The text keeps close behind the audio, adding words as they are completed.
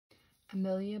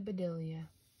Amelia Bedelia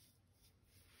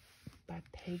by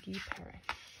Peggy Parish.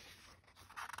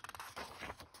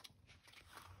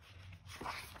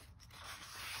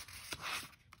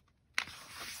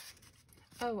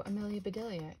 Oh, Amelia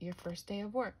Bedelia, your first day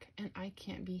of work, and I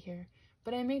can't be here.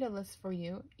 But I made a list for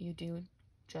you. You do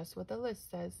just what the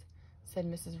list says, said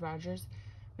Mrs. Rogers.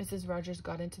 Mrs. Rogers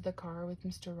got into the car with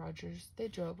Mr. Rogers. They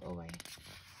drove away.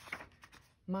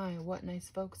 My, what nice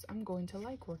folks. I'm going to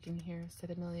like working here, said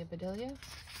Amelia Bedelia.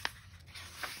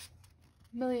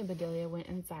 Amelia Bedelia went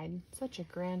inside. Such a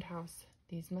grand house.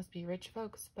 These must be rich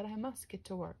folks, but I must get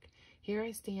to work. Here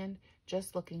I stand,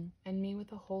 just looking, and me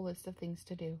with a whole list of things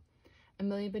to do.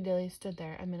 Amelia Bedelia stood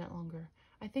there a minute longer.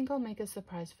 I think I'll make a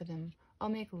surprise for them. I'll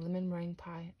make lemon meringue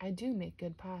pie. I do make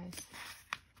good pies.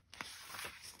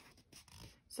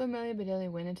 So Amelia Bedelia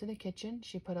went into the kitchen.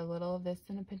 She put a little of this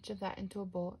and a pinch of that into a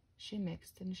bowl. She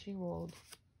mixed and she rolled.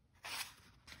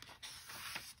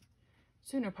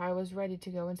 Soon her pie was ready to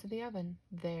go into the oven.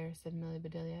 There, said Amelia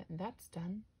Bedelia, that's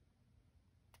done.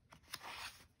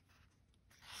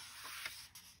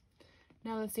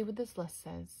 Now let's see what this list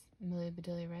says, Amelia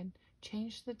Bedelia read.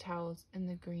 Change the towels in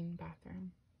the green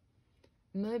bathroom.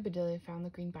 Amelia Bedelia found the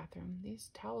green bathroom. These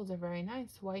towels are very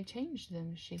nice. Why change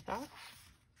them, she thought.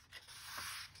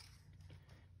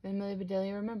 Then Amelia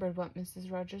Bedelia remembered what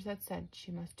Mrs. Rogers had said.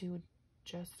 She must do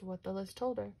just what the list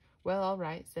told her. Well, all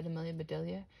right, said Amelia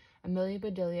Bedelia. Amelia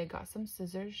Bedelia got some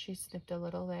scissors. She snipped a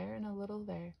little there and a little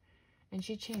there, and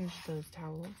she changed those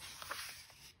towels.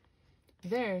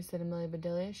 There, said Amelia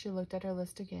Bedelia. She looked at her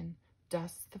list again.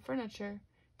 Dust the furniture.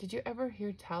 Did you ever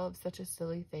hear tell of such a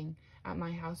silly thing? At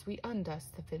my house we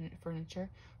undust the furniture,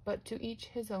 but to each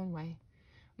his own way.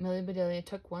 Amelia Bedelia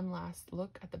took one last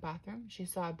look at the bathroom. She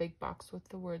saw a big box with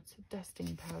the words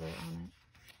dusting powder on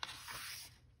it.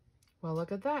 Well,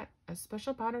 look at that. A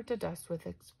special powder to dust with,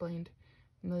 explained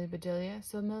Amelia Bedelia.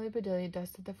 So Amelia Bedelia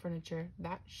dusted the furniture.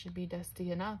 That should be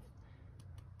dusty enough.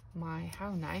 My,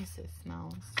 how nice it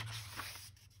smells.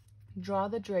 Draw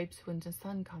the drapes when the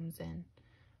sun comes in,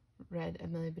 read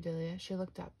Amelia Bedelia. She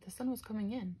looked up. The sun was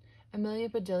coming in. Amelia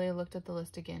Bedelia looked at the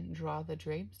list again. Draw the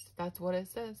drapes. That's what it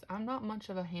says. I'm not much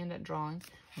of a hand at drawing,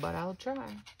 but I'll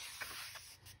try.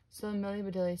 So Amelia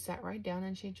Bedelia sat right down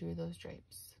and she drew those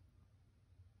drapes.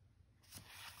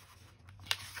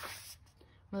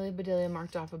 Amelia Bedelia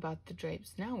marked off about the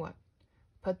drapes. Now what?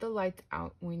 Put the lights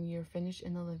out when you're finished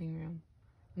in the living room.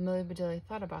 Amelia Bedelia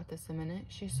thought about this a minute.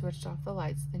 She switched off the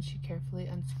lights, then she carefully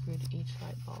unscrewed each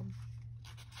light bulb.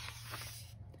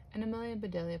 And Amelia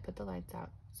Bedelia put the lights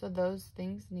out. So those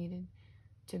things needed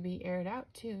to be aired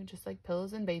out too, just like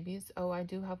pillows and babies. Oh, I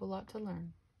do have a lot to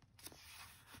learn.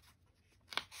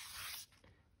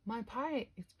 My pie,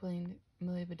 explained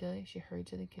Amelia Bedelia. She hurried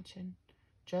to the kitchen.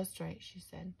 Just right, she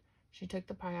said. She took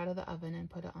the pie out of the oven and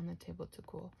put it on the table to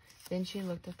cool. Then she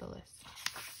looked at the list.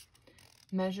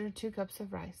 Measure 2 cups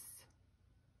of rice.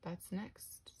 That's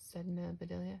next, said Amelia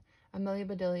Bedelia. Amelia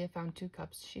Bedelia found 2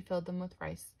 cups. She filled them with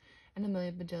rice, and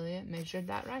Amelia Bedelia measured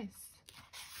that rice.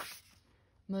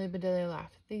 Amelia Bedelia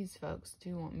laughed. These folks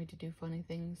do want me to do funny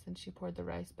things, and she poured the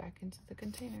rice back into the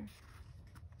container.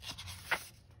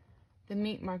 The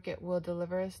meat market will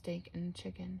deliver a steak and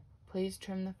chicken. Please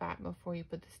trim the fat before you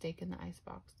put the steak in the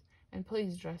icebox, and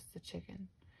please dress the chicken.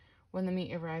 When the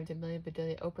meat arrived, Amelia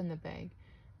Bedelia opened the bag.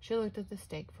 She looked at the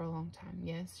steak for a long time.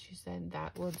 Yes, she said,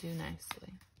 that will do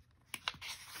nicely.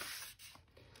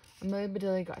 Amelia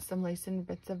Bedelia got some lace and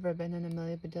bits of ribbon, and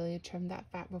Amelia Bedelia trimmed that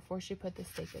fat before she put the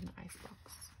steak in the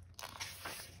icebox.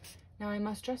 Now I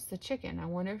must dress the chicken. I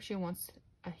wonder if she wants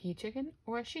a he chicken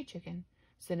or a she chicken,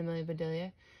 said Amelia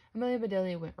Bedelia. Amelia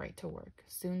Bedelia went right to work.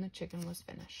 Soon the chicken was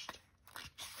finished.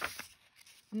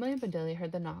 Amelia Bedelia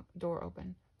heard the door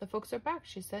open. The folks are back,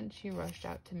 she said. She rushed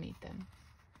out to meet them.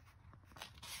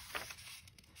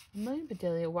 Amelia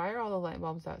Bedelia, why are all the light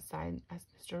bulbs outside? Asked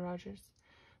Mr. Rogers.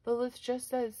 The list just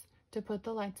says to put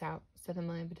the lights out, said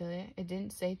Amelia Bedelia. It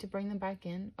didn't say to bring them back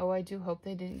in. Oh, I do hope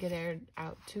they didn't get aired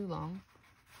out too long.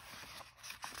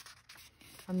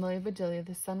 Amelia Bedelia,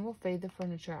 the sun will fade the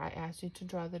furniture. I asked you to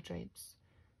draw the drapes,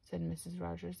 said Mrs.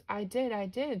 Rogers. I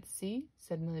did, see,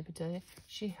 said Amelia Bedelia.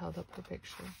 She held up her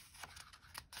picture.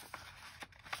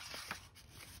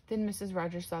 Then Mrs.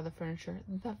 Rogers saw the furniture.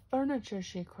 The furniture,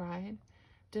 she cried.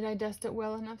 Did I dust it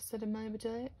well enough, said Amelia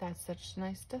Bedelia. That's such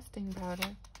nice dusting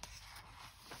powder.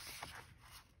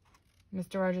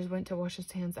 Mr. Rogers went to wash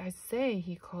his hands. I say,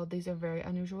 he called, these are very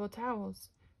unusual towels.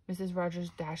 Mrs. Rogers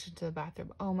dashed into the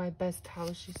bathroom. Oh, my best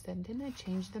towels, she said. Didn't I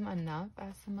change them enough?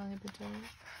 Asked Amelia Bedelia.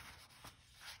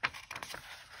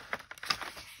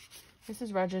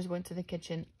 Mrs. Rogers went to the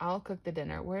kitchen. I'll cook the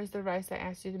dinner. Where's the rice I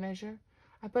asked you to measure?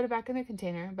 I put it back in the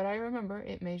container, but I remember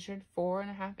it measured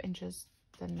 4.5 inches,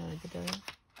 said Amelia Bedelia.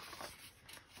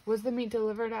 Was the meat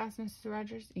delivered? Asked Mrs.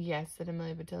 Rogers. Yes, said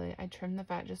Amelia Bedelia. I trimmed the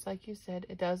fat just like you said.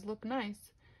 It does look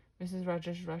nice. Mrs.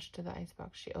 Rogers rushed to the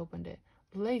icebox. She opened it.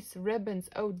 Lace ribbons.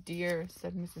 Oh, dear,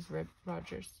 said Mrs.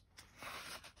 Rogers.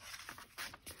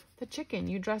 The chicken.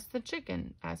 You dressed the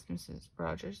chicken, asked Mrs.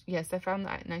 Rogers. Yes, I found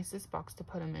the nicest box to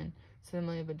put him in, said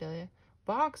Amelia Bedelia.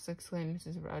 Box, exclaimed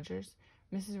Mrs. Rogers.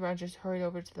 Mrs. Rogers hurried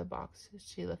over to the box.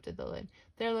 She lifted the lid.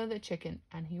 There lay the chicken,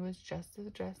 and he was just as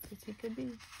dressed as he could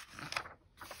be.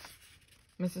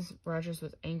 Mrs. Rogers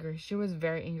was angry. She was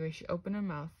very angry. She opened her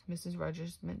mouth. Mrs.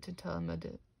 Rogers meant to tell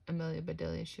Amelia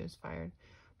Bedelia she was fired.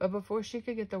 But before she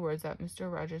could get the words out,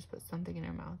 Mr. Rogers put something in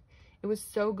her mouth. It was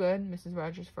so good, Mrs.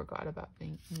 Rogers forgot about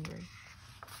being angry.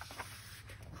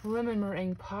 Lemon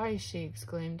meringue pie, she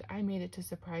exclaimed. I made it to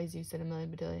surprise you, said Amelia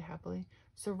Bedelia happily.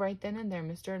 So right then and there,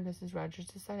 Mr. and Mrs. Rogers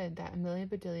decided that Amelia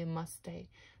Bedelia must stay.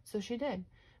 So she did.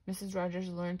 Mrs. Rogers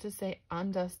learned to say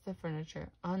undust the furniture,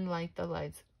 unlight the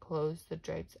lights, close the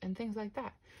drapes, and things like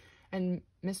that. And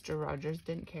Mr. Rogers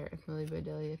didn't care if Amelia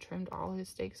Bedelia trimmed all his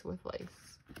steaks with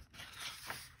lace.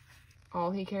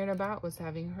 All he cared about was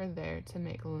having her there to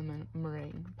make lemon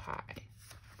meringue pie.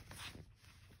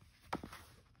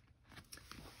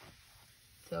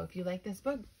 So if you like this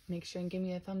book, make sure and give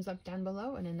me a thumbs up down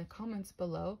below, and in the comments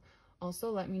below,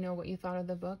 also let me know what you thought of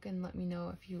the book, and let me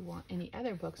know if you want any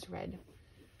other books read.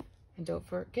 And don't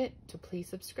forget to please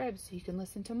subscribe so you can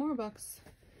listen to more books.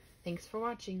 Thanks for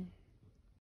watching.